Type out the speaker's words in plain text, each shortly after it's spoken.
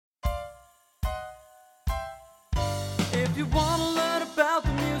you want to learn about the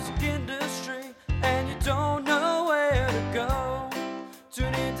music industry and you don't know where to go,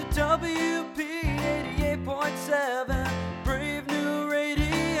 tune into WP 88.7, Brave New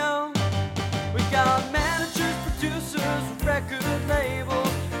Radio. We got managers, producers, record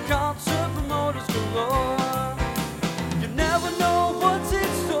labels, concert promoters galore. You never know what's in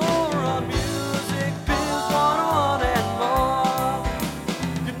store on Music Biz 101 and more.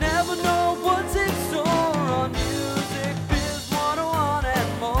 You never know what's in store on Music Biz 101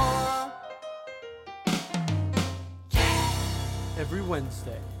 and more. Every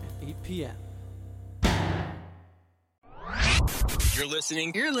Wednesday at 8 p.m. You're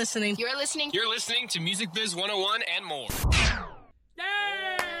listening to Music Biz 101 and more.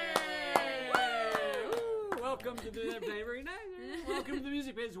 Welcome to the welcome to the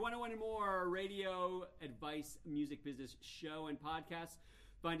Music Biz 101 and more radio advice, music business show and podcast.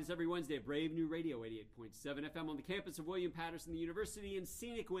 Find us every Wednesday at Brave New Radio 88.7 FM on the campus of William Patterson University in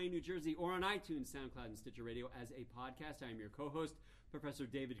Scenic Way, New Jersey, or on iTunes, SoundCloud, and Stitcher Radio as a podcast. I am your co-host, Professor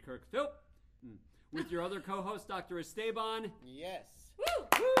David Kirk Philp, with your other co-host, Dr. Esteban. Yes. Woo!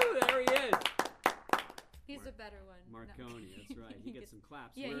 Woo! There he is. He's a better one. Marconi, that's right. He gets some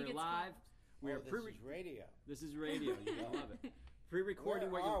claps. Yeah, We're live. This is radio. This is radio. You love it. Pre-recording.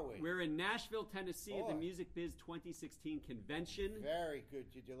 Where are we? We're in Nashville, Tennessee at the Music Biz 2016 convention. Very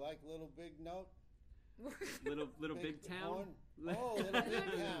good. Did you like Little Big Note? Little Big Town? Little Big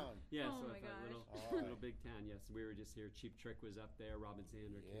Town. Yes, Oh so my I thought gosh. Little Big Town. Yes, we were just here. Cheap Trick was up there. Robin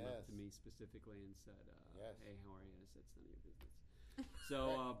Zander came up to me specifically and said, "Hey, how are you?" I said, "It's none of your business."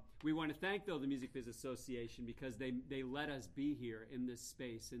 So we want to thank, though, the Music Biz Association because they let us be here in this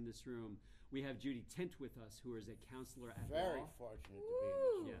space, in this room. We have Judy Tint with us, who is a counselor at Very law. fortunate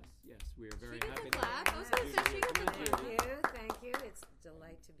to be in this. Yes, we are very She happy. gets a clap. I was going to say she gets a clap. Thank you. It's a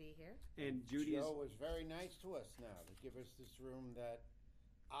delight to be here. And Judy Joe was very nice to us now to give us this room that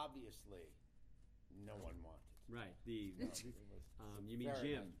obviously no one wanted. right. It was You mean very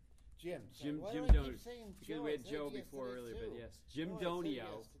Jim? nice. Jim Jim Donio. Donio. Because we had Joe before earlier, but yes, Jim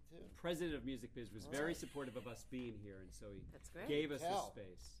Donio, president of Music Biz, was very supportive of us being here, and so he That's great. gave us this Tell.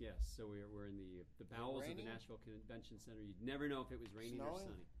 space. Yes, so we're in the bowels of the raining? Nashville Convention Center. You'd never know if it was raining or Snowing?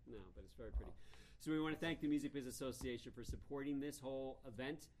 sunny. No, but it's very pretty. So we want to thank the Music Biz Association for supporting this whole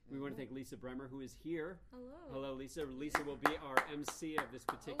event. We want to thank Lisa Bremer, who is here. Hello. Hello, Lisa. Lisa will be our MC of this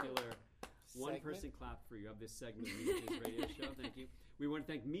particular one-person clap for you of this segment of the Music Biz Radio Show. Thank you. We want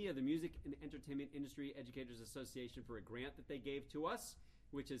to thank MIA, the Music and Entertainment Industry Educators Association, for a grant that they gave to us,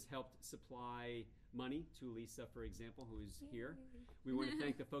 which has helped supply money to Lisa, for example, who is here. We want to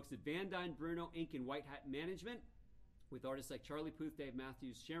thank the folks at Van Dyne Bruno Inc. and White Hat Management, with artists like Charlie Puth, Dave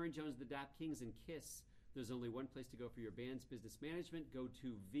Matthews, Sharon Jones, the Dap Kings, and Kiss. There's only one place to go for your band's business management. Go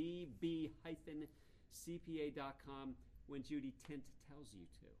to vb-cpa.com when Judy Tint tells you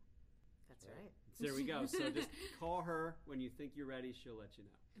to. That's right. So there we go. So just call her when you think you're ready. She'll let you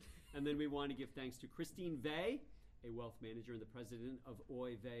know. And then we want to give thanks to Christine Vey, a wealth manager and the president of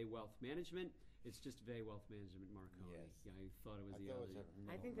Oy Vey Wealth Management. It's just Vey Wealth Management, Marconi. Yes. Yeah, I thought it was the thought it other. was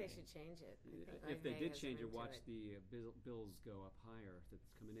a I think they name. should change it. If they did change it, watch the bills go up higher that's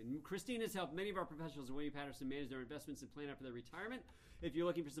coming in. Christine has helped many of our professionals at William Patterson manage their investments and plan out for their retirement. If you're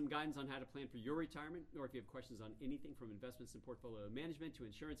looking for some guidance on how to plan for your retirement, or if you have questions on anything from investments and portfolio management to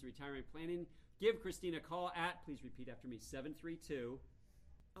insurance and retirement planning, give Christine a call at, please repeat after me, 732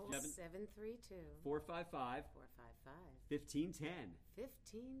 732 455 455 1510.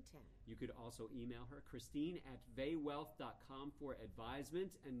 1510. You could also email her, Christine at veywealth.com for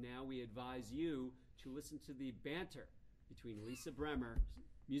advisement. And now we advise you to listen to the banter between Lisa Bremer,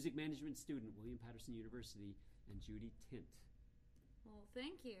 music management student, William Patterson University, and Judy Tint. Well,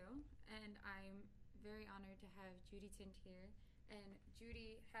 thank you. And I'm very honored to have Judy Tint here. And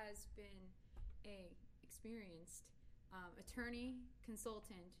Judy has been a experienced attorney,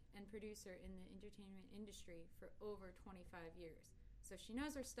 consultant, and producer in the entertainment industry for over 25 years. So she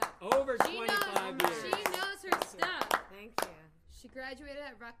knows her stuff. Over 25 years. She knows her stuff. Thank you. She graduated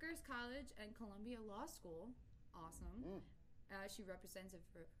at Rutgers College and Columbia Law School. Awesome. She represents a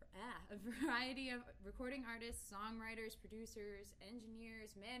variety of recording artists, songwriters, producers,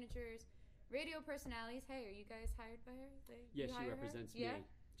 engineers, managers, radio personalities. Hey, are you guys hired by her? Yes, she represents me.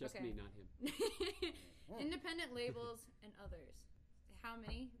 Just me, not him. Independent labels and others. How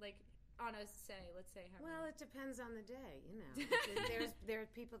many? Like, on a say, let's say how Well, many? it depends on the day, you know. There are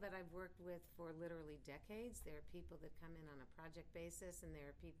people that I've worked with for literally decades. There are people that come in on a project basis, and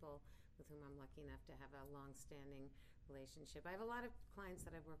there are people with whom I'm lucky enough to have a long-standing relationship. I have a lot of clients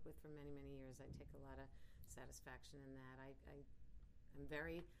that I've worked with for many, many years. I take a lot of satisfaction in that. I'm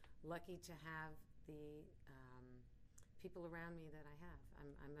very lucky to have the people around me that I have.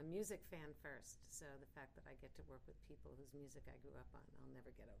 I'm a music fan first, so the fact that I get to work with people whose music I grew up on, I'll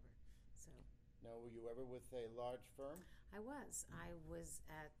never get over. So. Now, were you ever with a large firm? I was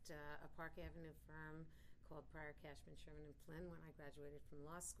at a Park Avenue firm called Pryor, Cashman, Sherman & Flynn when I graduated from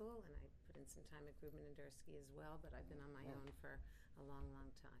law school, and I put in some time at Grubman and Dursky as well, but I've been on my own for a long, long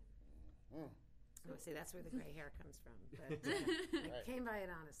time. I would say that's where the gray hair comes from, but I came by it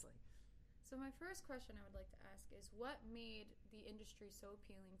honestly. So my first question I would like to ask is, what made the industry so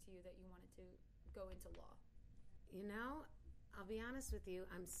appealing to you that you wanted to go into law? You know, I'll be honest with you,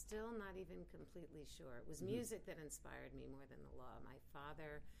 I'm still not even completely sure. It was music that inspired me more than the law. My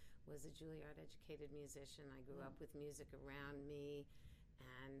father was a Juilliard-educated musician. I grew up with music around me,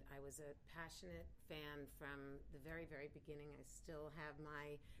 and I was a passionate fan from the very, very beginning. I still have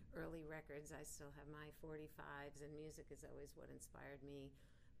my early records. I still have my 45s, and music is always what inspired me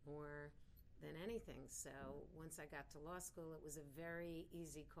more than anything. So once I got to law school, it was a very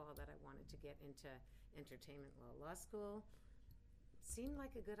easy call that I wanted to get into entertainment law. Law school seemed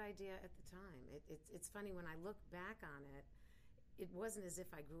like a good idea at the time. It's funny, when I look back on it, it wasn't as if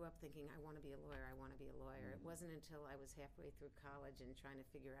I grew up thinking, I want to be a lawyer, I want to be a lawyer. It wasn't until I was halfway through college and trying to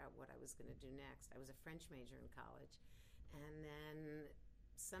figure out what I was going to do next. I was a French major in college. And then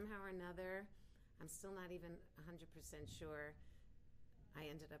somehow or another, I'm still not even 100% sure, I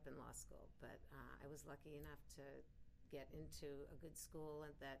ended up in law school. But I was lucky enough to get into a good school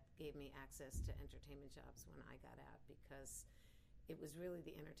that gave me access to entertainment jobs when I got out, because it was really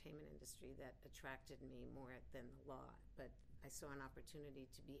the entertainment industry that attracted me more than the law. But I saw an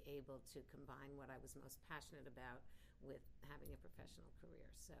opportunity to be able to combine what I was most passionate about with having a professional career.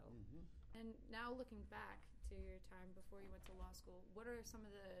 So, And now looking back to your time before you went to law school, what are some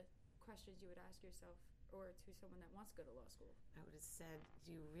of the questions you would ask yourself or to someone that wants to go to law school? I would have said,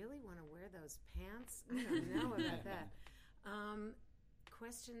 do you really want to wear those pants? I don't know about that.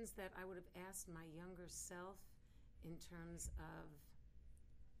 Questions that I would have asked my younger self in terms of,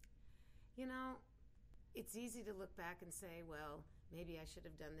 you know, it's easy to look back and say, well, maybe I should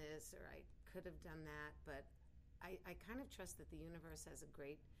have done this or I could have done that, but I kind of trust that the universe has a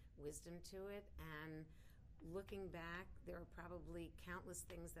great wisdom to it, and looking back, there are probably countless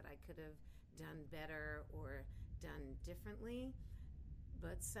things that I could have done better or done differently,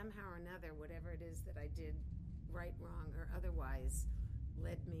 but somehow or another, whatever it is that I did right, wrong, or otherwise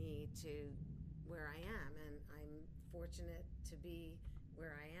led me to where I am, and I'm fortunate to be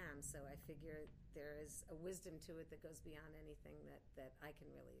where I am. So I figure there is a wisdom to it that goes beyond anything that I can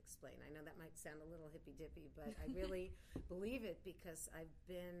really explain. I know that might sound a little hippy-dippy, but I really believe it, because I've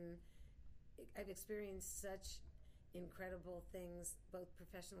experienced such incredible things, both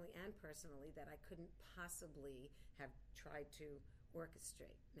professionally and personally, that I couldn't possibly have tried to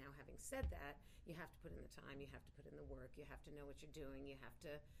orchestrate. Now, having said that, you have to put in the time, you have to put in the work, you have to know what you're doing, you have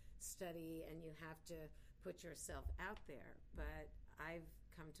to study, and you have to put yourself out there. But I've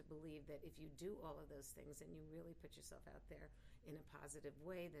come to believe that if you do all of those things and you really put yourself out there in a positive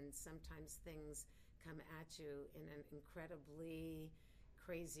way, then sometimes things come at you in an incredibly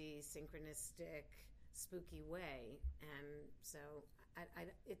crazy, synchronistic, spooky way. And so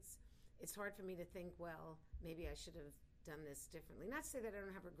it's hard for me to think, well, maybe I should have done this differently. Not to say that I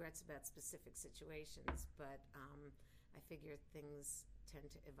don't have regrets about specific situations, but I figure things tend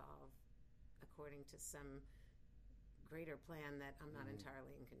to evolve according to some greater plan that I'm not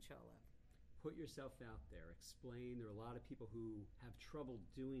entirely in control of. Put yourself out there. Explain. There are a lot of people who have trouble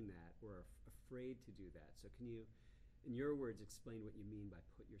doing that or are afraid to do that. So can you, in your words, explain what you mean by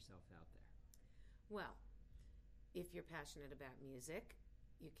put yourself out there? Well, if you're passionate about music,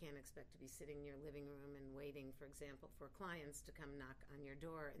 you can't expect to be sitting in your living room and waiting, for example, for clients to come knock on your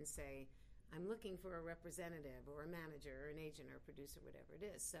door and say, I'm looking for a representative or a manager or an agent or a producer, whatever it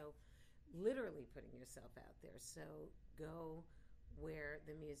is. So literally putting yourself out there. So go where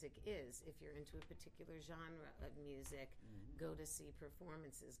the music is. If you're into a particular genre of music, go to see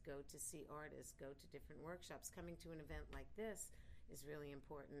performances, go to see artists, go to different workshops. Coming to an event like this is really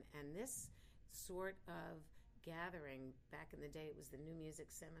important. And this sort of gathering, back in the day, it was the New Music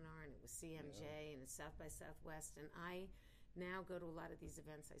Seminar, and it was CMJ, and it's South by Southwest, and I now go to a lot of these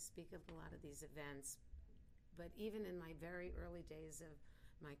events. I speak at a lot of these events, but even in my very early days of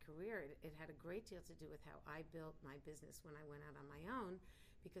my career, it had a great deal to do with how I built my business when I went out on my own,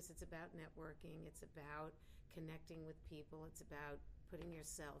 because it's about networking, it's about connecting with people, it's about putting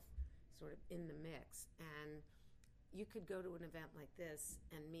yourself sort of in the mix. And you could go to an event like this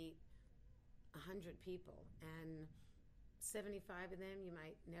and meet 100 people, and 75 of them you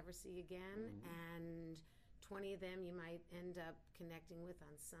might never see again, and 20 of them you might end up connecting with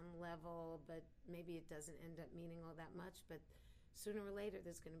on some level, but maybe it doesn't end up meaning all that much. But sooner or later,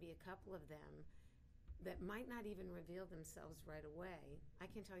 there's going to be a couple of them that might not even reveal themselves right away.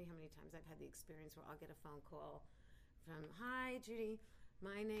 I can't tell you how many times I've had the experience where I'll get a phone call from, "Hi, Judy,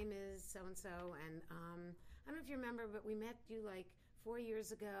 my name is so-and-so, and I don't know if you remember, but we met you like 4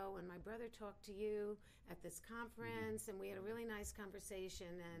 years ago, and my brother talked to you at this conference, and we had a really nice conversation,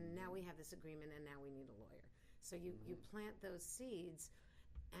 and now we have this agreement, and now we need a lawyer." So you plant those seeds,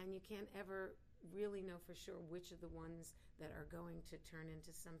 and you can't ever really know for sure which of the ones that are going to turn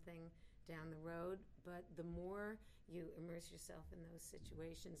into something down the road. But the more you immerse yourself in those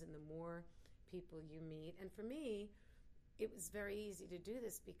situations and the more people you meet, and for me, it was very easy to do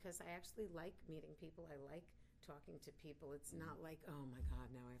this because I actually like meeting people. I like talking to people. It's not like, oh my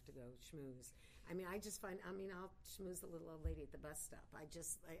God, now I have to go schmooze. I mean, I'll schmooze the little old lady at the bus stop. I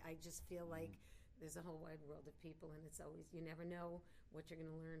just feel like there's a whole wide world of people, and it's always, you never know what you're going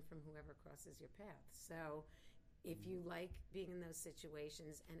to learn from whoever crosses your path. So if you like being in those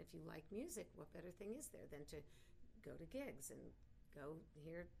situations, and if you like music, what better thing is there than to go to gigs and go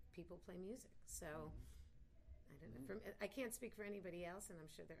hear people play music? So I don't know. I can't speak for anybody else, and I'm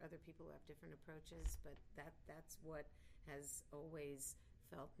sure there are other people who have different approaches, but that's what has always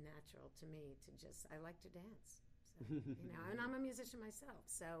felt natural to me. I like to dance. So, and I'm a musician myself,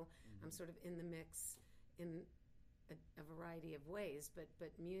 so I'm sort of in the mix in a variety of ways, but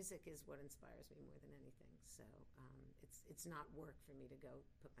music is what inspires me more than anything. So it's not work for me to go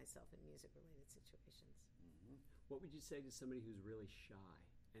put myself in music-related situations. What would you say to somebody who's really shy,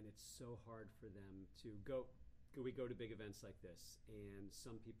 and it's so hard for them to go? We go to big events like this, and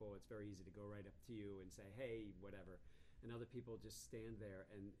some people, it's very easy to go right up to you and say, "Hey, whatever," and other people just stand there,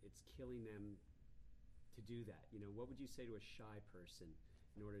 and it's killing them to do that. What would you say to a shy person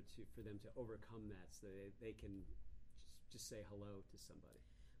in order for them to overcome that, so they can just say hello to somebody?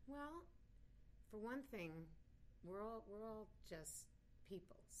 Well, for one thing, we're all just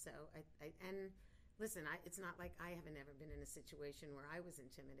people. So and listen, it's not like I haven't ever been in a situation where I was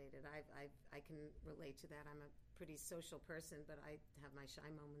intimidated. I can relate to that. I'm a pretty social person, but I have my shy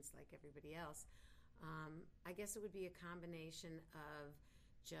moments like everybody else. I guess it would be a combination of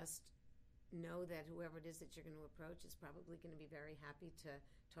just know that whoever it is that you're going to approach is probably going to be very happy to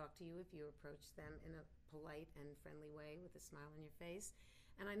talk to you if you approach them in a polite and friendly way with a smile on your face.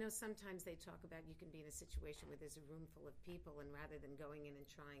 And I know sometimes they talk about you can be in a situation where there's a room full of people, and rather than going in and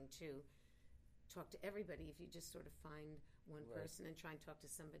trying to talk to everybody, if you just sort of find one person and try and talk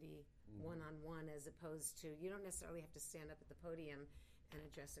to somebody one-on-one, as opposed to, you don't necessarily have to stand up at the podium and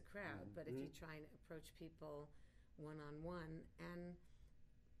address a crowd, but if you try and approach people one-on-one, and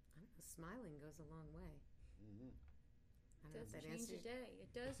I don't know, smiling goes a long way. It does change a day.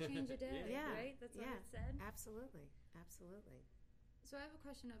 It does change a day, right? That's what it said? Absolutely. So I have a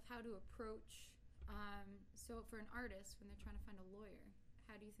question of how to approach, so for an artist, when they're trying to find a lawyer,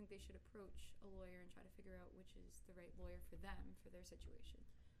 how do you think they should approach a lawyer and try to figure out which is the right lawyer for them, for their situation?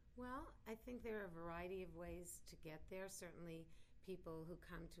 Well, I think there are a variety of ways to get there. Certainly people who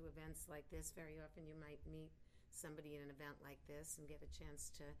come to events like this, very often you might meet somebody in an event like this and get a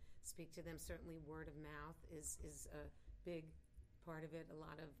chance to speak to them. Certainly word of mouth is a big part of it. A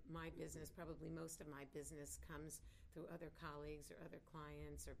lot of my business, probably most of my business, comes through other colleagues or other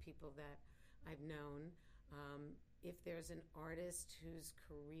clients or people that I've known. If there's an artist whose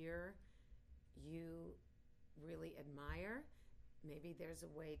career you really admire, maybe there's a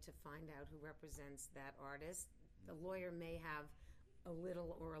way to find out who represents that artist. The lawyer may have a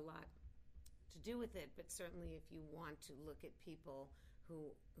little or a lot to do with it, but certainly if you want to look at people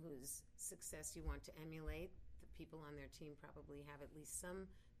whose success you want to emulate, the people on their team probably have at least some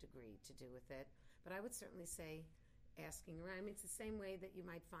degree to do with it. But I would certainly say asking around. I mean, it's the same way that you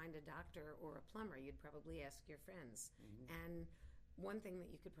might find a doctor or a plumber. You'd probably ask your friends. And one thing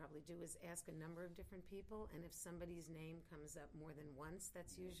that you could probably do is ask a number of different people, and if somebody's name comes up more than once,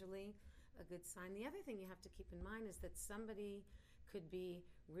 that's usually a good sign. The other thing you have to keep in mind is that somebody could be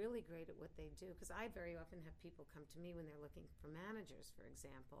really great at what they do, because I very often have people come to me when they're looking for managers, for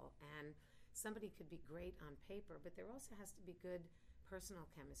example, and somebody could be great on paper, but there also has to be good personal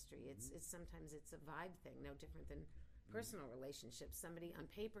chemistry. It's sometimes it's a vibe thing, no different than personal relationships. Somebody on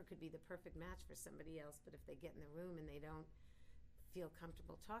paper could be the perfect match for somebody else, but if they get in the room and they don't feel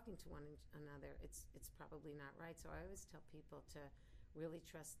comfortable talking to one another, it's probably not right. So I always tell people to really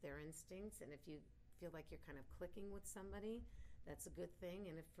trust their instincts, and if you feel like you're kind of clicking with somebody, that's a good thing.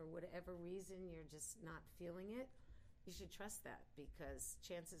 And if for whatever reason you're just not feeling it, you should trust that, because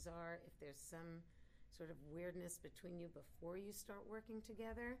chances are if there's some sort of weirdness between you before you start working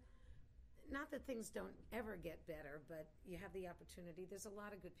together, not that things don't ever get better, but you have the opportunity. There's a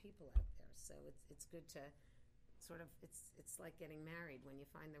lot of good people out there, so it's good to sort of, it's like getting married. When you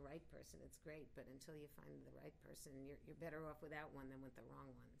find the right person, it's great, but until you find the right person, you're better off without one than with the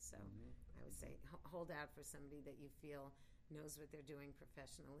wrong one. So I would say hold out for somebody that you feel knows what they're doing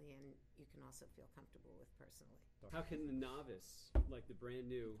professionally and you can also feel comfortable with personally. How can the novice, like the brand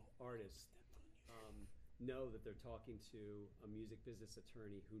new artist, know that they're talking to a music business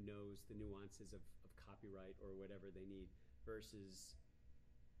attorney who knows the nuances of copyright or whatever they need versus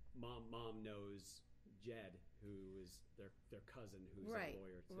mom knows Jed, who is their cousin, who's a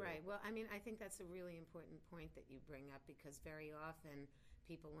lawyer too. Right. Well, I mean, I think that's a really important point that you bring up, because very often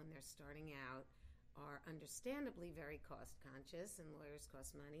people, when they're starting out, are understandably very cost conscious, and lawyers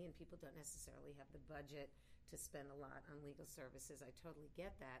cost money, and people don't necessarily have the budget to spend a lot on legal services. I totally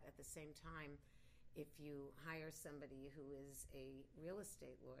get that. At the same time, if you hire somebody who is a real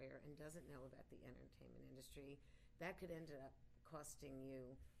estate lawyer and doesn't know about the entertainment industry, that could end up costing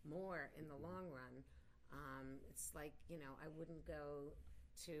you more in the long run. It's like, I wouldn't go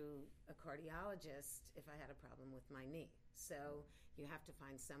to a cardiologist if I had a problem with my knee. So you have to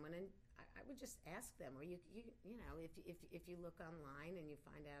find someone, and I would just ask them, or if you look online and you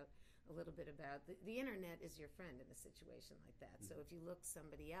find out a little bit about the internet is your friend in a situation like that. So if you look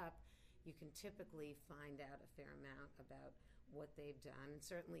somebody up, you can typically find out a fair amount about what they've done. And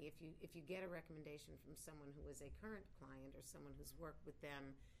certainly if you get a recommendation from someone who is a current client or someone who's worked with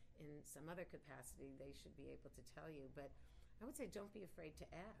them in some other capacity, they should be able to tell you. But I would say don't be afraid to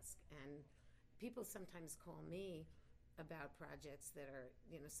ask. And people sometimes call me about projects that are,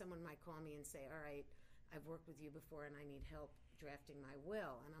 someone might call me and say, all right, I've worked with you before and I need help drafting my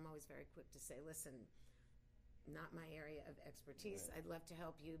will. And I'm always very quick to say, listen, not my area of expertise. I'd love to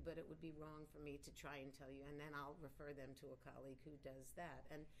help you, but it would be wrong for me to try and tell you. And then I'll refer them to a colleague who does that.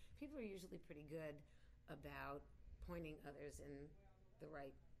 And people are usually pretty good about pointing others in the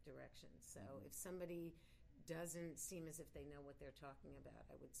right direction. So if somebody doesn't seem as if they know what they're talking about,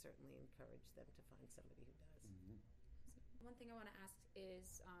 I would certainly encourage them to find somebody who does. So one thing I want to ask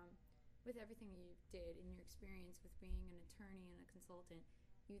is, with everything you did in your experience with being an attorney and a consultant,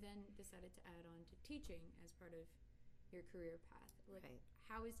 you then decided to add on to teaching as part of your career path. Right.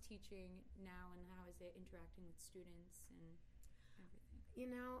 How is teaching now, and how is it interacting with students and everything?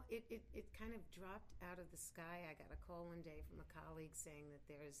 It kind of dropped out of the sky. I got a call one day from a colleague saying that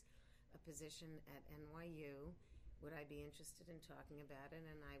there's a position at NYU. Would I be interested in talking about it?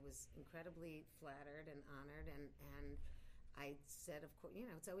 And I was incredibly flattered and honored, and I said, of course,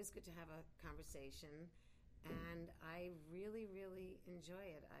 it's always good to have a conversation. And I really, really enjoy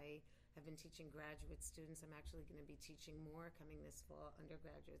it. I have been teaching graduate students. I'm actually going to be teaching more coming this fall,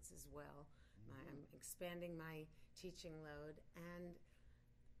 undergraduates as well. I'm expanding my teaching load. And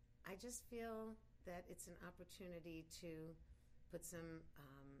I just feel that it's an opportunity to put some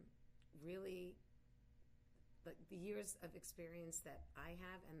really, the years of experience that I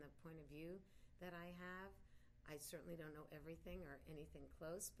have and the point of view that I have. I certainly don't know everything or anything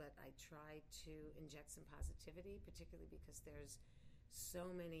close, but I try to inject some positivity, particularly because there's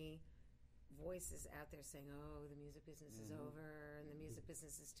so many voices out there saying, oh, the music business is over and the music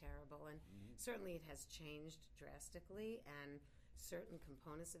business is terrible. And certainly it has changed drastically, and certain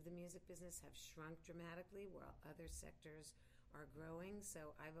components of the music business have shrunk dramatically while other sectors are growing.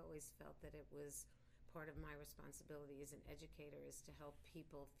 So I've always felt that it was part of my responsibility as an educator is to help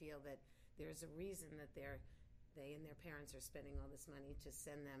people feel that there's a reason that they and their parents are spending all this money to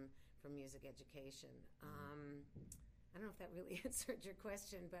send them for music education. I don't know if that really answered your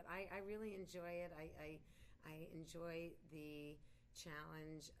question, but I really enjoy it. I enjoy the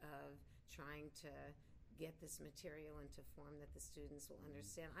challenge of trying to get this material into form that the students will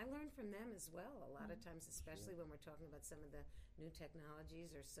understand. I learn from them as well. A lot of times, especially when we're talking about some of the new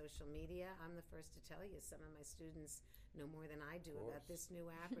technologies or social media, I'm the first to tell you some of my students know more than I do about this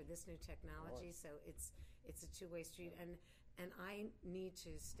new app or this new technology. So it's a two-way street, and I need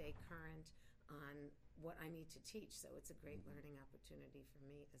to stay current on what I need to teach. So it's a great learning opportunity for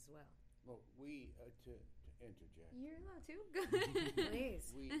me as well. Well, we to interject. You're allowed to.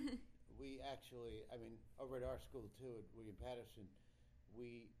 Please. We actually, over at our school too, at William Patterson,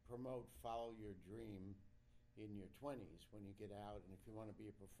 we promote follow your dream in your 20s when you get out, and if you want to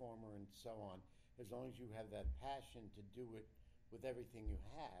be a performer and so on, as long as you have that passion to do it with everything you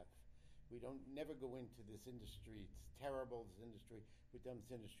have. We don't never go into this industry, it's terrible, this industry,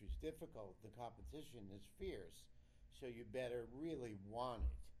 this industry is difficult, the competition is fierce, so you better really want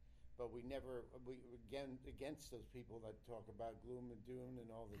it. But we again against those people that talk about gloom and doom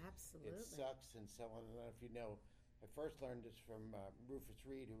and all that. Absolutely. It sucks and so on. I don't know if you know I first learned this from Rufus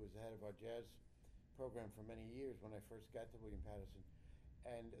Reed, who was the head of our jazz program for many years when I first got to William Patterson.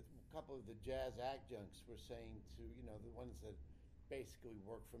 And a couple of the jazz adjuncts were saying to, the ones that basically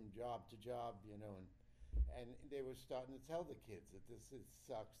work from job to job, and they were starting to tell the kids that this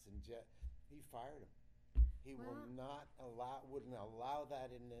sucks, and he fired them. He wouldn't allow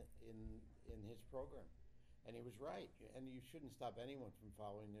that in his program. And he was right. And you shouldn't stop anyone from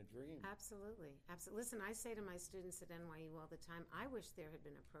following their dream. Absolutely. Listen, I say to my students at NYU all the time, I wish there had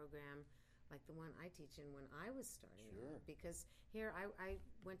been a program like the one I teach in when I was starting out. Because here I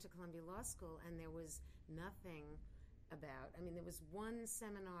went to Columbia Law School, and there was nothing about, there was one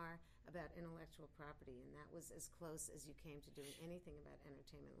seminar about intellectual property, and that was as close as you came to doing anything about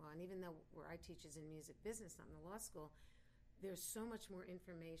entertainment law. And even though where I teach is in music business, not in the law school, there's so much more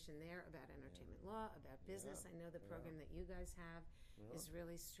information there about entertainment law, about business. I know the program that you guys have is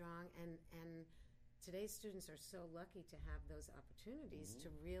really strong, and today's students are so lucky to have those opportunities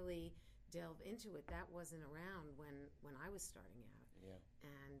to really delve into it. That wasn't around when I was starting out.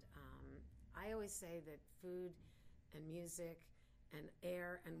 And I always say that food and music and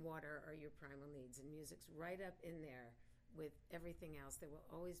air and water are your primal needs, and music's right up in there with everything else. There will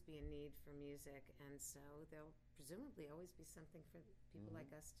always be a need for music, and so there'll presumably always be something for people like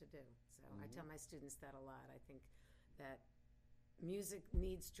us to do. So I tell my students that a lot. I think that music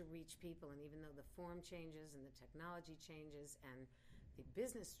needs to reach people, and even though the form changes and the technology changes and the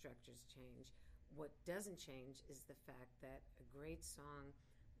business structures change, what doesn't change is the fact that a great song,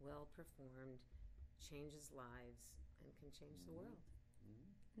 well performed, changes lives and can change the world.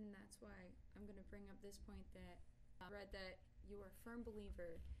 And that's why I'm going to bring up this point that I read that you are a firm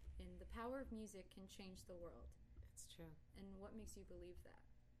believer in the power of music can change the world. That's true. And what makes you believe that?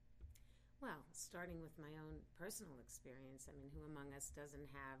 Well, starting with my own personal experience, who among us doesn't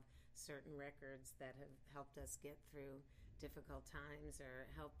have certain records that have helped us get through difficult times or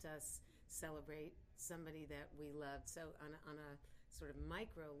helped us celebrate somebody that we loved? So on a sort of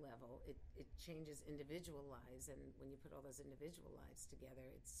micro level, it changes individual lives, and when you put all those individual lives together,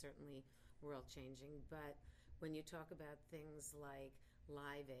 it's certainly world-changing. But when you talk about things like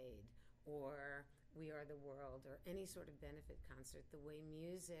Live Aid or We Are the World or any sort of benefit concert, the way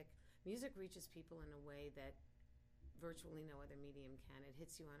music reaches people in a way that virtually no other medium can. It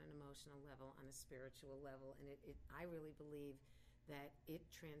hits you on an emotional level, on a spiritual level, and I really believe that it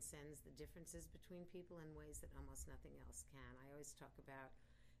transcends the differences between people in ways that almost nothing else can. I always talk about,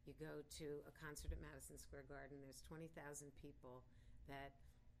 you go to a concert at Madison Square Garden, there's 20,000 people that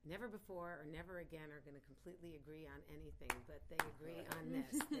never before or never again are going to completely agree on anything, but they agree on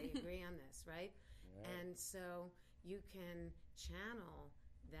this. They agree on this, right? And so you can channel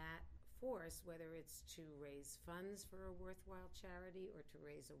that force, whether it's to raise funds for a worthwhile charity or to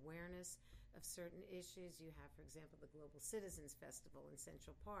raise awareness of certain issues. You have, for example, the Global Citizens Festival in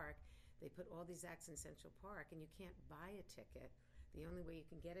Central Park. They put all these acts in Central Park, and you can't buy a ticket. The only way you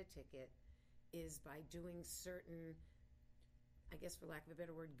can get a ticket is by doing certain, I guess for lack of a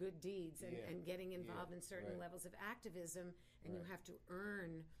better word, good deeds and getting involved in certain levels of activism, and you have to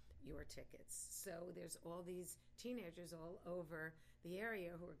earn your tickets. So there's all these teenagers all over the area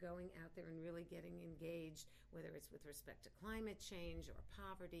who are going out there and really getting engaged, whether it's with respect to climate change or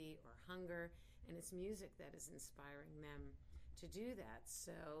poverty or hunger, and it's music that is inspiring them to do that.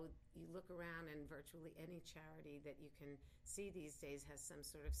 So you look around, and virtually any charity that you can see these days has some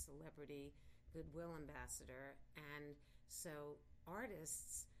sort of celebrity goodwill ambassador, and so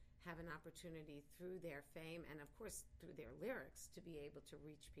artists have an opportunity through their fame and, of course, through their lyrics to be able to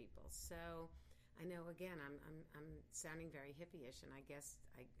reach people. So I know, again, I'm sounding very hippie-ish, and I guess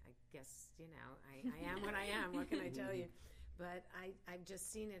I am what I am. What can I tell you? But I've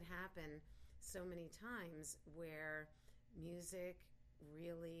just seen it happen so many times where music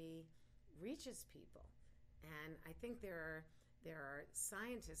really reaches people. And I think there are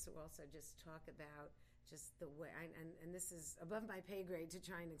scientists who also just talk about just the way, and this is above my pay grade to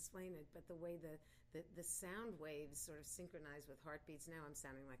try and explain it, but the way the sound waves sort of synchronize with heartbeats. Now I'm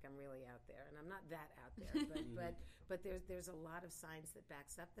sounding like I'm really out there, and I'm not that out there, but there's a lot of science that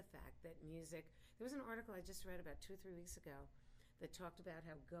backs up the fact that music. There was an article I just read about 2 or 3 weeks ago that talked about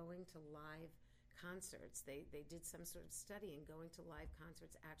how going to live concerts, they did some sort of study, and going to live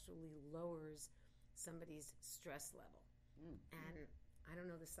concerts actually lowers somebody's stress level. And I don't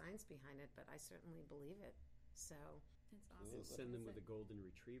know the science behind it, but I certainly believe it. So it's awesome. Send them with a golden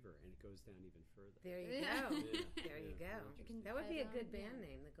retriever, and it goes down even further. There you go. There you go. That would be a good band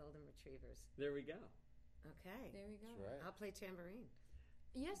name, the Golden Retrievers. There we go. Okay. There we go. That's right. I'll play tambourine.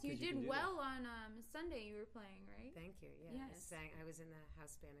 Yes, you 'Cause you did can do well on Sunday. You were playing, right? Thank you. Yeah, Yes. I was in the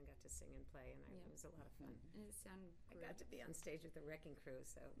house band and got to sing and play, and it was a lot of fun. It sounded I great. got to be on stage with the Wrecking Crew,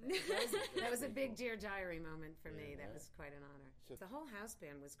 so that was a big Dear Diary moment for me. That was quite an honor. So- The whole house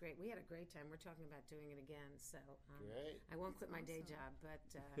band was great. We had a great time. We're talking about doing it again, so Great. I won't quit my day awesome. job, but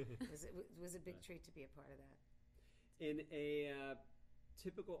it was a big treat to be a part of that. In a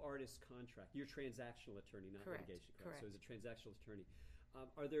typical artist contract, you're a transactional attorney, not Correct, litigation. correct. So as a transactional attorney,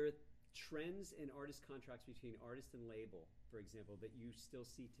 are there trends in artist contracts between artist and label, for example, that you still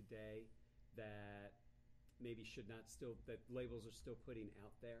see today that maybe that labels are still putting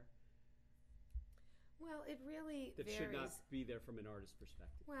out there Well, it really that varies. should not be there from an artist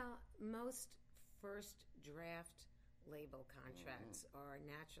perspective? Well, most first draft label contracts are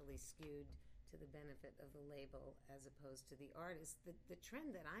naturally skewed to the benefit of the label as opposed to the artist. The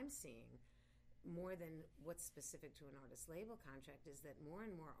trend that I'm seeing, more than what's specific to an artist label contract, is that more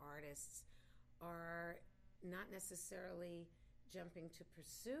and more artists are not necessarily jumping to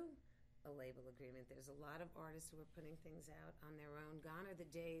pursue a label agreement. There's a lot of artists who are putting things out on their own. Gone are the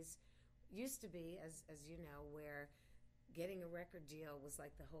days, used to be, as you know, where getting a record deal was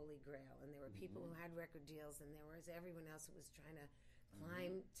like the holy grail, and there were people who had record deals, and there was everyone else who was trying to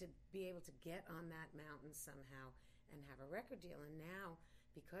climb to be able to get on that mountain somehow and have a record deal. And now,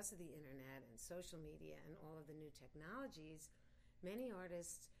 because of the internet and social media and all of the new technologies, many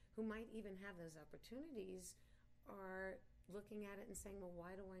artists who might even have those opportunities are looking at it and saying, well,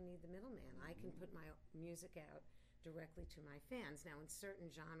 why do I need the middleman? I can put my music out directly to my fans. Now, in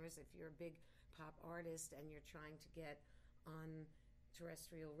certain genres, if you're a big pop artist and you're trying to get on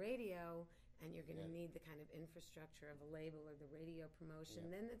terrestrial radio and you're going to need the kind of infrastructure of a label or the radio promotion,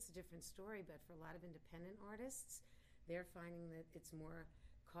 then it's a different story. But for a lot of independent artists, they're finding that it's more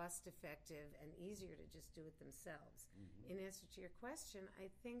cost-effective and easier to just do it themselves. In answer to your question,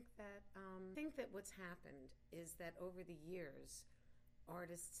 I think that what's happened is that over the years,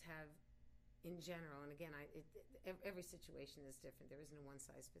 artists have, in general, and again, every situation is different. There isn't a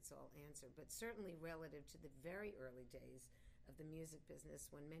one-size-fits-all answer, but certainly relative to the very early days of the music business,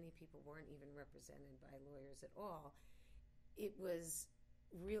 when many people weren't even represented by lawyers at all, it was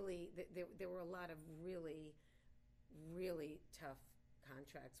really, there were a lot of really, really tough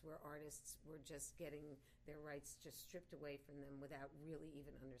contracts where artists were just getting their rights just stripped away from them without really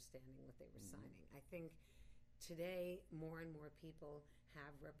even understanding what they were signing. I think today more and more people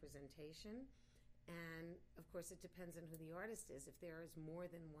have representation, and of course it depends on who the artist is. If there is more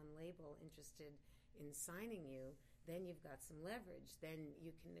than one label interested in signing you, then you've got some leverage. Then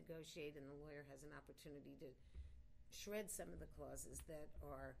you can negotiate, and the lawyer has an opportunity to shred some of the clauses that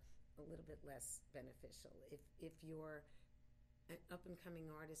are a little bit less beneficial. If you're an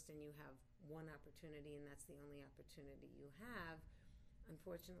up-and-coming artist and you have one opportunity and that's the only opportunity you have,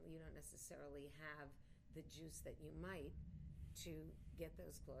 unfortunately you don't necessarily have the juice that you might to get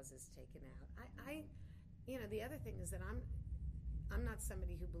those clauses taken out. The other thing is that I'm not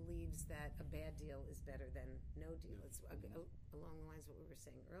somebody who believes that a bad deal is better than no deal. It's along the lines of what we were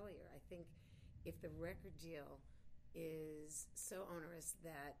saying earlier. I think if the record deal is so onerous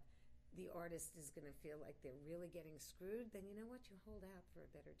that the artist is going to feel like they're really getting screwed, then you know what? You hold out for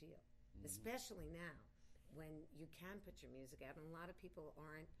a better deal. Especially now when you can put your music out. And a lot of people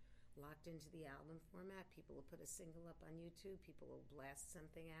aren't locked into the album format. People will put a single up on YouTube. People will blast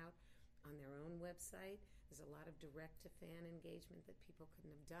something out on their own website. There's a lot of direct-to-fan engagement that people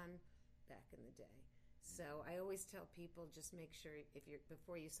couldn't have done back in the day. So I always tell people, just make sure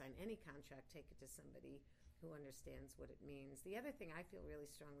before you sign any contract, take it to somebody who understands what it means. The other thing I feel really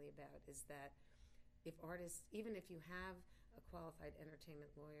strongly about is that if artists, even if you have a qualified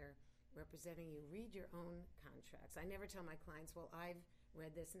entertainment lawyer representing you, read your own contracts. I never tell my clients, well, I've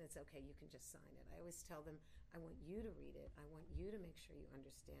read this and it's okay, you can just sign it. I always tell them, I want you to read it. I want you to make sure you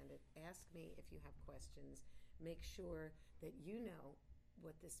understand it. Ask me if you have questions. Make sure that you know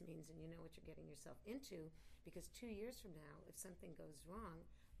what this means and you know what you're getting yourself into, because 2 years from now, if something goes wrong,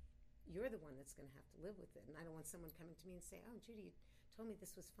 you're the one that's going to have to live with it. And I don't want someone coming to me and say, oh, Judy, you told me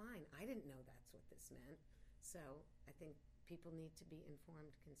this was fine. I didn't know that's what this meant. So I think people need to be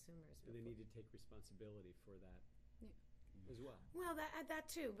informed consumers. And they need to take responsibility for that as well. Well, that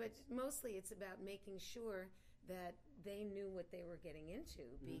too, but mostly it's about making sure that they knew what they were getting into,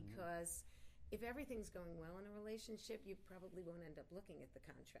 because if everything's going well in a relationship, you probably won't end up looking at the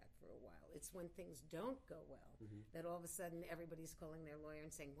contract for a while. It's when things don't go well that all of a sudden everybody's calling their lawyer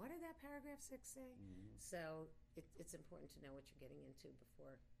and saying, what did that paragraph 6 say? So it's important to know what you're getting into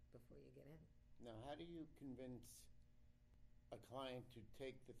before you get in. Now, how do you convince a client to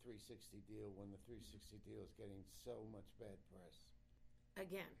take the 360 deal when the 360 deal is getting so much bad press?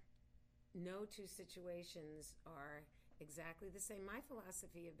 again, no two situations are exactly the same. My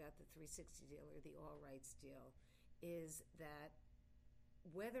philosophy about the 360 deal or the all rights deal is that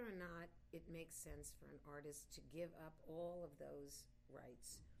whether or not it makes sense for an artist to give up all of those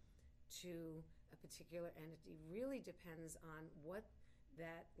rights to a particular entity really depends on what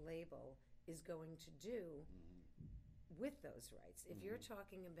that label is going to do with those rights. If you're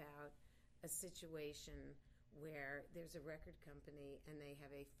talking about a situation where there's a record company and they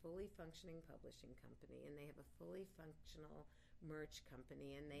have a fully functioning publishing company and they have a fully functional merch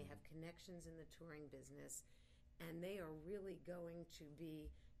company and they have connections in the touring business and they are really going to be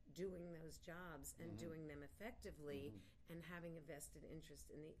doing those jobs and doing them effectively and having a vested interest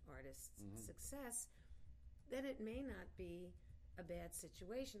in the artist's success, then it may not be a bad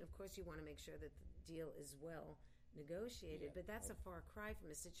situation. Of course, you want to make sure that the deal is well negotiated, but that's a far cry from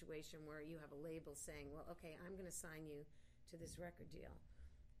a situation where you have a label saying, well, okay, I'm going to sign you to this record deal.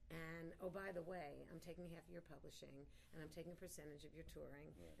 And, oh, by the way, I'm taking half of your publishing, and I'm taking a percentage of your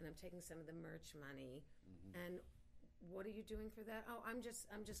touring, and I'm taking some of the merch money. And what are you doing for that? Oh, I'm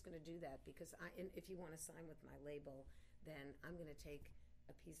just going to do that because if you want to sign with my label, then I'm going to take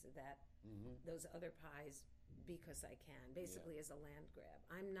a piece of that, those other pies, because I can, basically as a land grab.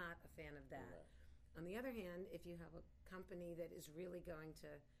 I'm not a fan of that. Right. On the other hand, if you have a company that is really going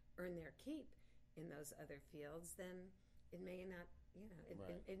to earn their keep in those other fields, then it may not,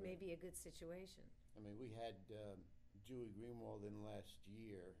 it may be a good situation. I mean, we had Judy Greenwald in last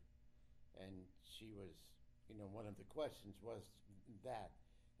year, and she was, one of the questions was that,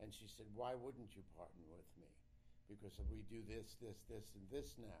 and she said, why wouldn't you partner with me? Because we do this, this, this, and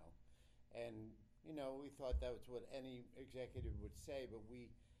this now. And, we thought that was what any executive would say, but we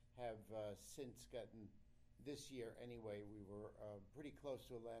have since gotten, this year anyway, we were pretty close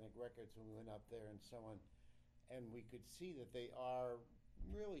to Atlantic Records when we went up there and so on, and we could see that they are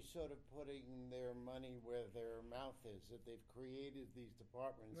really sort of putting their money where their mouth is, that they've created these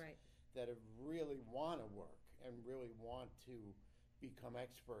departments that have really want to work and really want to become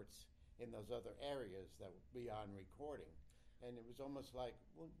experts in those other areas that beyond recording. And it was almost like,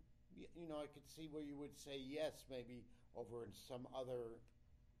 well, I could see where you would say yes, maybe over in some other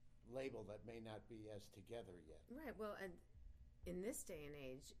label that may not be as together yet. Right. Well, and in this day and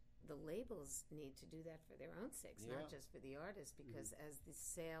age, the labels need to do that for their own sakes, not just for the artists, because as the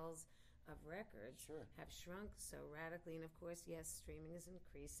sales of records have shrunk so radically, and of course, yes, streaming is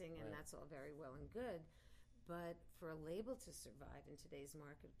increasing, and that's all very well and good, but for a label to survive in today's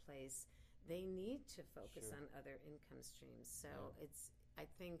marketplace, they need to focus on other income streams. So I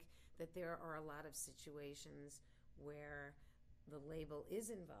think that there are a lot of situations where the label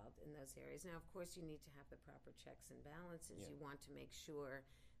is involved in those areas. Now, of course, you need to have the proper checks and balances. You want to make sure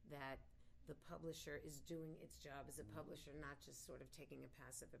that the publisher is doing its job as a publisher, not just sort of taking a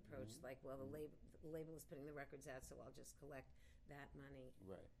passive approach like, well, the label is putting the records out, so I'll just collect that money.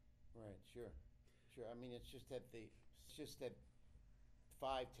 Right, sure. I mean, it's just that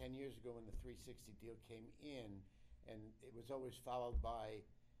 5-10 years ago when the 360 deal came in, and it was always followed by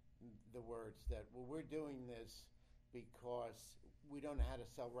the words that, well, we're doing this because we don't know how to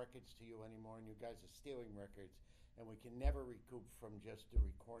sell records to you anymore, and you guys are stealing records, and we can never recoup from just the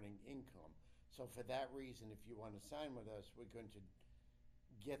recording income. So for that reason, if you want to sign with us, we're going to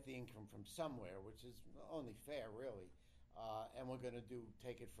get the income from somewhere, which is only fair, really, and we're going to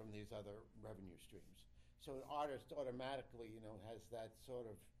take it from these other revenue streams. So an artist automatically, has that sort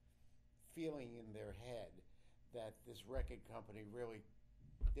of feeling in their head that this record company really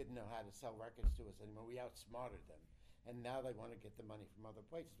didn't know how to sell records to us anymore. We outsmarted them. And now they want to get the money from other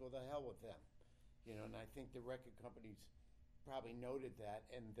places. Well, the hell with them. And I think the record companies probably noted that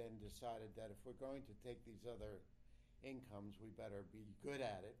and then decided that if we're going to take these other incomes, we better be good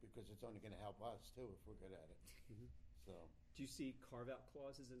at it because it's only going to help us, too, if we're good at it. So, do you see carve-out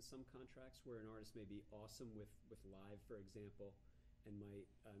clauses in some contracts where an artist may be awesome with live, for example, and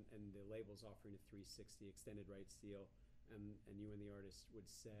the label's offering a 360 extended rights deal, and you and the artist would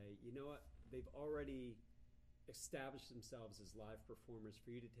say, you know what, they've already established themselves as live performers.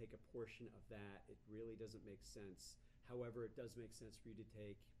 For you to take a portion of that, it really doesn't make sense. However, it does make sense for you to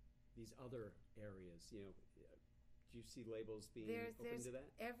take these other areas. Do you see labels being open to that?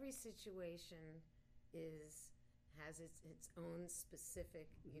 Every situation has its own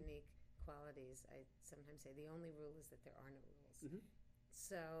specific, unique qualities. I sometimes say the only rule is that there are no rules.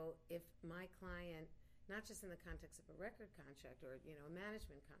 So if my client, not just in the context of a record contract or a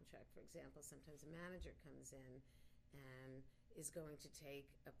management contract, for example, sometimes a manager comes in and is going to take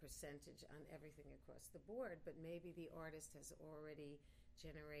a percentage on everything across the board, but maybe the artist has already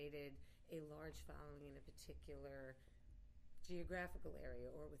generated a large following in a particular geographical area,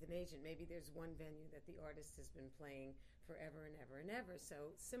 or with an agent, maybe there's one venue that the artist has been playing forever and ever and ever.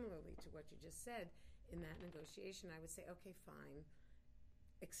 So similarly to what you just said, in that negotiation, I would say, okay, fine,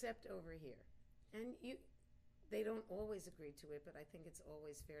 except over here. And they don't always agree to it, but I think it's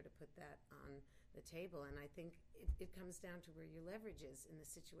always fair to put that on the table. And I think it comes down to where your leverage is in the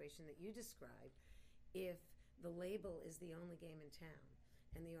situation that you described. If the label is the only game in town,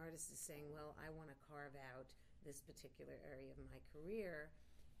 and the artist is saying, well, I want to carve out this particular area of my career,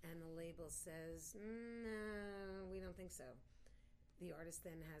 and the label says, no, we don't think so. The artist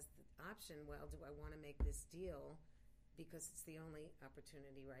then has the option, well, do I want to make this deal because it's the only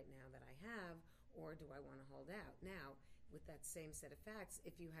opportunity right now that I have, or do I want to hold out? Now, with that same set of facts,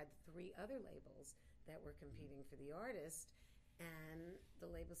 if you had 3 other labels that were competing for the artist, and the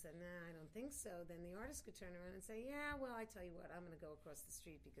label said, nah, I don't think so, then the artist could turn around and say, yeah, well, I tell you what, I'm going to go across the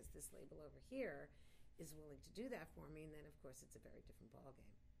street because this label over here is willing to do that for me, and then, of course, it's a very different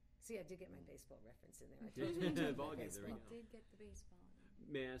ballgame. See, I did get my baseball reference in there. I told you I took Ball my game, there we baseball. go. Did get the baseball.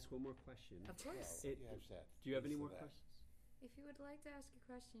 May I ask one more question? Of course. Well, yes, Seth. Do you have any Please more do that. questions? If you would like to ask a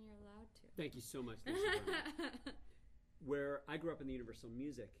question, you're allowed to. Thank you so much, Lisa. Where I grew up in the Universal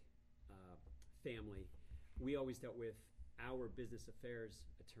Music family, we always dealt with our business affairs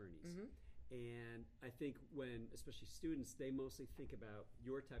attorneys. Mhm. And I think when, especially students, they mostly think about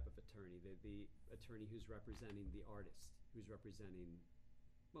your type of attorney, the attorney who's representing the artist, who's representing,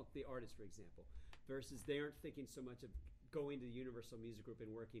 well, the artist, for example, versus they aren't thinking so much of going to the Universal Music Group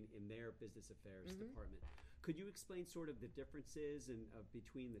and working in their business affairs department. Could you explain sort of the differences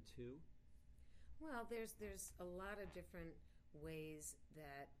between the two? Well, there's a lot of different ways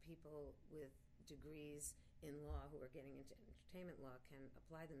that people with degrees in law who are getting into entertainment law can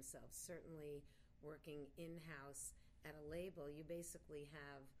apply themselves. Certainly, working in-house at a label, you basically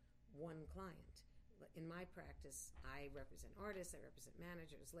have one client. In my practice, I represent artists, I represent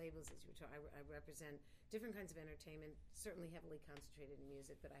managers, labels, as you were talking. I represent different kinds of entertainment, certainly heavily concentrated in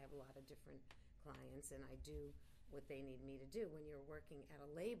music, but I have a lot of different clients, and I do what they need me to do. When you're working at a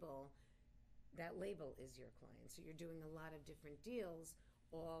label, that label is your client. So you're doing a lot of different deals,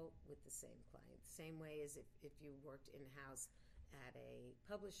 all with the same client. Same way as if you worked in-house at a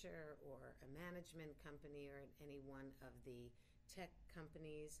publisher or a management company or at any one of the tech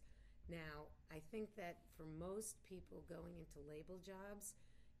companies. Now, I think that for most people going into label jobs,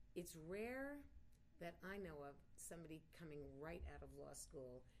 it's rare that I know of somebody coming right out of law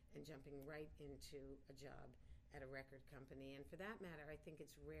school and jumping right into a job at a record company. And for that matter, I think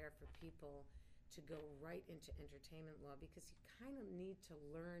it's rare for people to go right into entertainment law because you kind of need to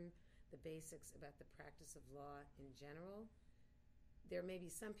learn the basics about the practice of law in general. There may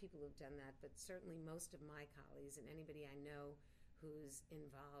be some people who've done that, but certainly most of my colleagues and anybody I know who's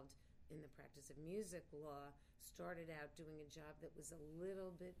involved in the practice of music law started out doing a job that was a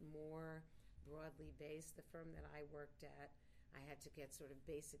little bit more broadly based. The firm that I worked at, I had to get sort of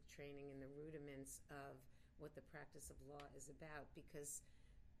basic training in the rudiments of what the practice of law is about, because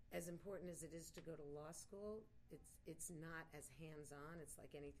as important as it is to go to law school, it's not as hands-on. It's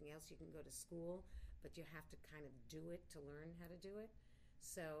like anything else. You can go to school, but you have to kind of do it to learn how to do it.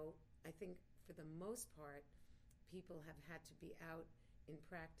 So I think for the most part, people have had to be out in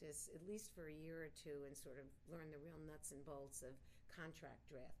practice at least for a year or two and sort of learn the real nuts and bolts of contract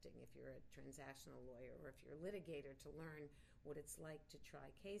drafting if you're a transactional lawyer, or if you're a litigator, to learn what it's like to try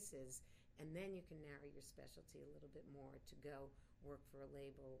cases. And then you can narrow your specialty a little bit more to go work for a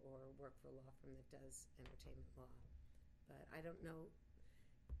label or work for a law firm that does entertainment law. But I don't know.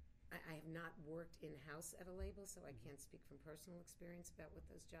 I have not worked in-house at a label, so I can't speak from personal experience about what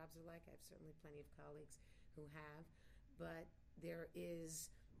those jobs are like. I have certainly plenty of colleagues who have. But there is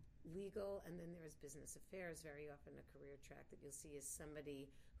legal, and then there is business affairs. Very often a career track that you'll see is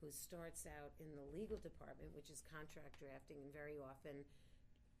somebody who starts out in the legal department, which is contract drafting, and very often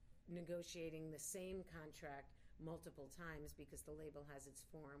negotiating the same contract multiple times because the label has its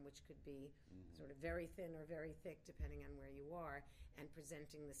form, which could be sort of very thin or very thick depending on where you are, and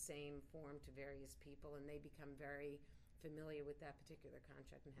presenting the same form to various people, and they become very familiar with that particular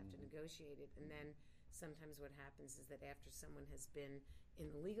contract and have to negotiate it. And then sometimes what happens is that after someone has been in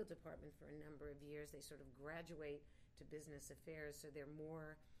the legal department for a number of years, they sort of graduate to business affairs, so they're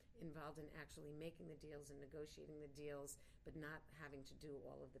more involved in actually making the deals and negotiating the deals, but not having to do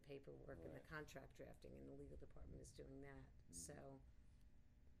all of the paperwork and the contract drafting, and the legal department is doing that. So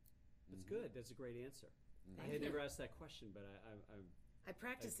That's good. That's a great answer. I Thank had you. never asked that question, but I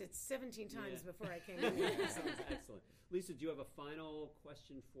practiced it 17 times Yeah. before I came in here. That sounds excellent. Lisa, do you have a final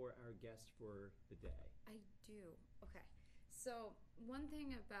question for our guest for the day? I do. Okay. So one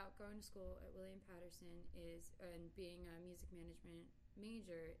thing about going to school at William Patterson is, and being a music management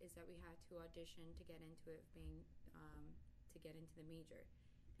major, is that we had to audition to get into it, to get into the major.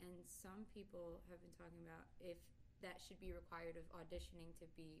 And some people have been talking about if that should be required of auditioning to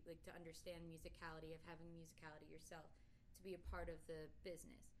be like to understand musicality, of having musicality yourself, to be a part of the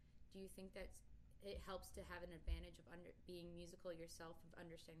business. Do you think that it helps to have an advantage of being musical yourself, of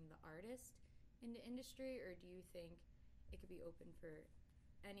understanding the artist in the industry, or do you think it could be open for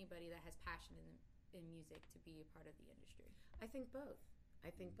anybody that has passion in music to be a part of the industry? I think both.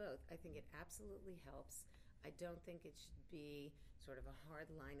 I think it absolutely helps. I don't think it should be sort of a hard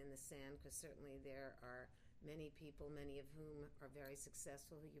line in the sand, because certainly there are many people, many of whom are very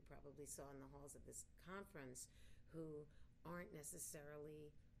successful, who you probably saw in the halls of this conference, who aren't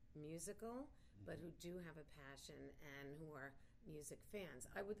necessarily musical, but who do have a passion and who are music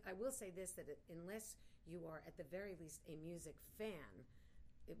fans. I will say this, that unless you are at the very least a music fan,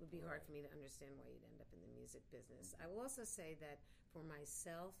 it would be hard for me to understand why you'd end up in the music business. I will also say that for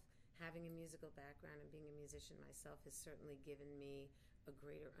myself, having a musical background and being a musician myself has certainly given me a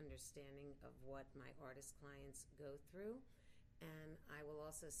greater understanding of what my artist clients go through. And I will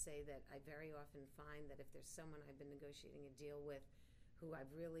also say that I very often find that if there's someone I've been negotiating a deal with who I've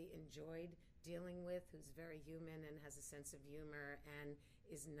really enjoyed dealing with, who's very human and has a sense of humor and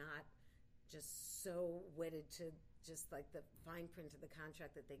is not just so wedded to just like the fine print of the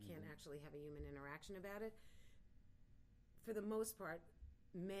contract that they can't actually have a human interaction about it. For the most part,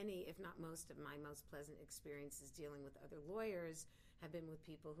 many, if not most, of my most pleasant experiences dealing with other lawyers have been with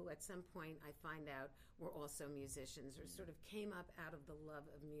people who at some point I find out were also musicians, or sort of came up out of the love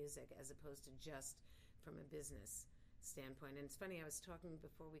of music as opposed to just from a business standpoint. And it's funny, I was talking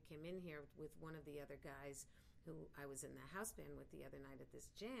before we came in here with one of the other guys who I was in the house band with the other night at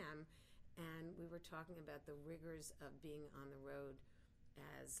this jam, and we were talking about the rigors of being on the road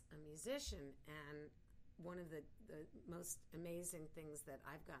as a musician. And one of the most amazing things that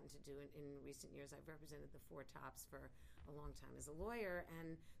I've gotten to do in recent years, I've represented the Four Tops for a long time as a lawyer,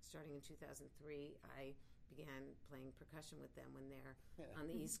 and starting in 2003, I began playing percussion with them when they're on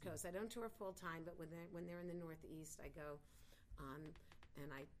the East Coast. I don't tour full time, but when they're in the Northeast, I go on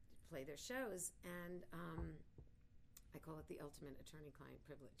and I play their shows, and I call it the ultimate attorney-client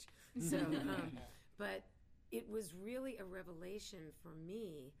privilege. So, but it was really a revelation for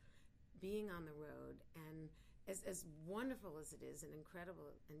me being on the road, and as wonderful as it is and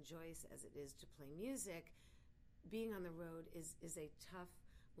incredible and joyous as it is to play music, being on the road is a tough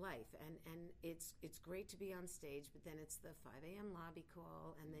life, and it's great to be on stage, but then it's the 5 a.m. lobby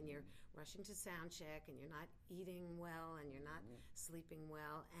call, and then you're rushing to sound check, and you're not eating well, and you're not sleeping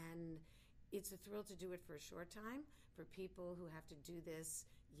well, and it's a thrill to do it for a short time. For people who have to do this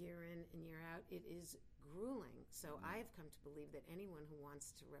year in and year out, it is grueling. So I have come to believe that anyone who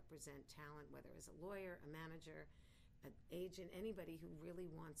wants to represent talent, whether as a lawyer, a manager, an agent, anybody who really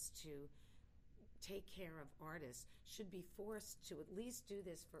wants to take care of artists, should be forced to at least do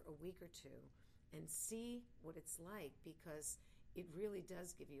this for a week or two and see what it's like, because it really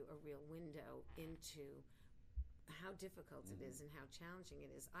does give you a real window into how difficult it is and how challenging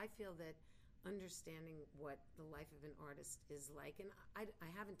it is. I feel that understanding what the life of an artist is like, and I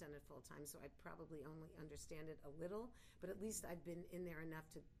haven't done it full time, so I probably only understand it a little, but at least I've been in there enough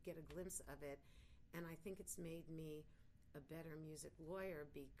to get a glimpse of it, and I think it's made me a better music lawyer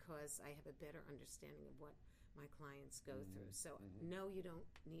because I have a better understanding of what my clients go through. So no, you don't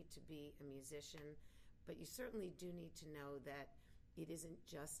need to be a musician, but you certainly do need to know that it isn't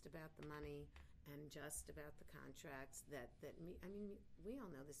just about the money and just about the contracts. We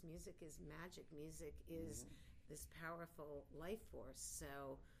all know this. Music is magic. Music is this powerful life force.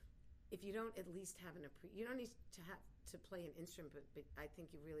 So if you don't at least have you don't need to have to play an instrument, but I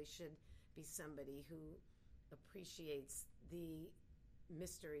think you really should be somebody who appreciates the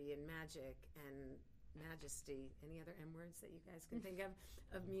mystery and magic and majesty. Any other M words that you guys can think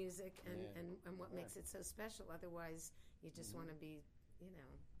of music and what makes it so special? Otherwise, you just want to be,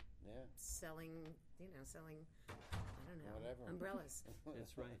 selling, I don't know, whatever. umbrellas.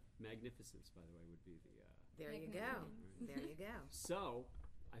 That's right. Magnificence, by the way, would be the... There you go. There you go. So,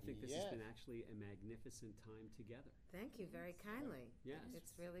 I think this has been actually a magnificent time together. Thank you very kindly. Yes.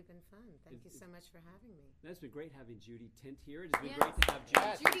 It's really been fun. Thank you so much for having me. It's been great having Judy Tint here. It has been great to have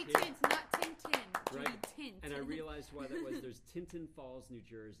Judy here. Tint, not Tintin. Right. Judy Tint. And I realized why that was. There's Tintin Falls, New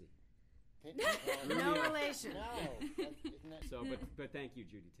Jersey. No relation. No. But thank you,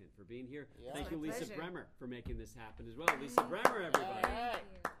 Judy Tint, for being here. Yeah. Thank you, My Lisa pleasure. Bremer, for making this happen as well. Lisa Bremer, everybody. All right.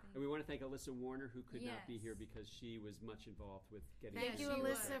 And we want to thank Alyssa Warner, who could not be Yes. here because she was much involved with getting. Thank Yeah, you, she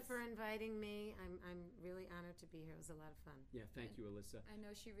Alyssa, was. for inviting me. I'm really honored to be here. It was a lot of fun. Yeah, thank you, Alyssa. I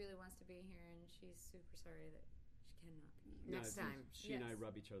know she really wants to be here, and she's super sorry that she cannot be here. No, Next time. She and I Yes.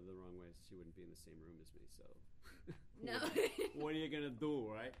 rub each other the wrong way. She wouldn't be in the same room as me, so. No. What are you gonna do,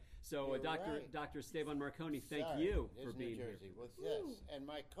 right? So, You're Dr. right. Dr. Esteban Marconi, thank Sorry, you it for is being New here. Jersey. Well, yes, and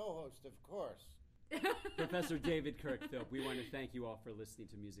my co-host, of course. Professor David Kirkthorpe, we want to thank you all for listening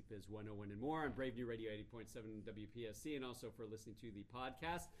to Music Biz 101 and more on Brave New Radio 80.7 WPSC, and also for listening to the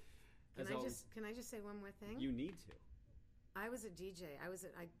podcast. Can I just say one more thing? You need to. I was a DJ. I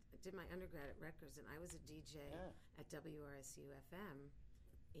did my undergrad at Rutgers, and I was a DJ at WRSU FM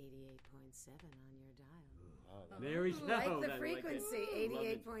 88.7 on your dial. There we go. Like the That- frequency, it. Love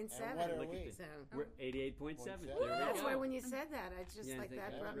it. 88.7. And what are Look at we? this. So We're 88.7. There we that's go. why when you said that, I just Yeah, I like think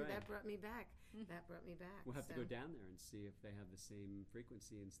that that's brought me right. that brought me back. That brought me back. We'll have to So- go down there and see if they have the same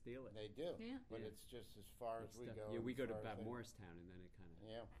frequency and steal it. They do. Yeah. But Yeah. it's just as far as we go. Yeah, we as go to far as about they- Morristown, and then it kind of.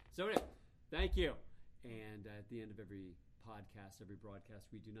 Yeah. So anyway, thank you. And at the end of every podcast, every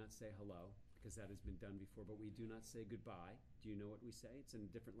broadcast, we do not say hello because that has been done before, but we do not say goodbye. Do you know what we say? It's in a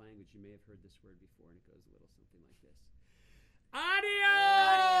different language. You may have heard this word before, and it goes a little something like this. Adios!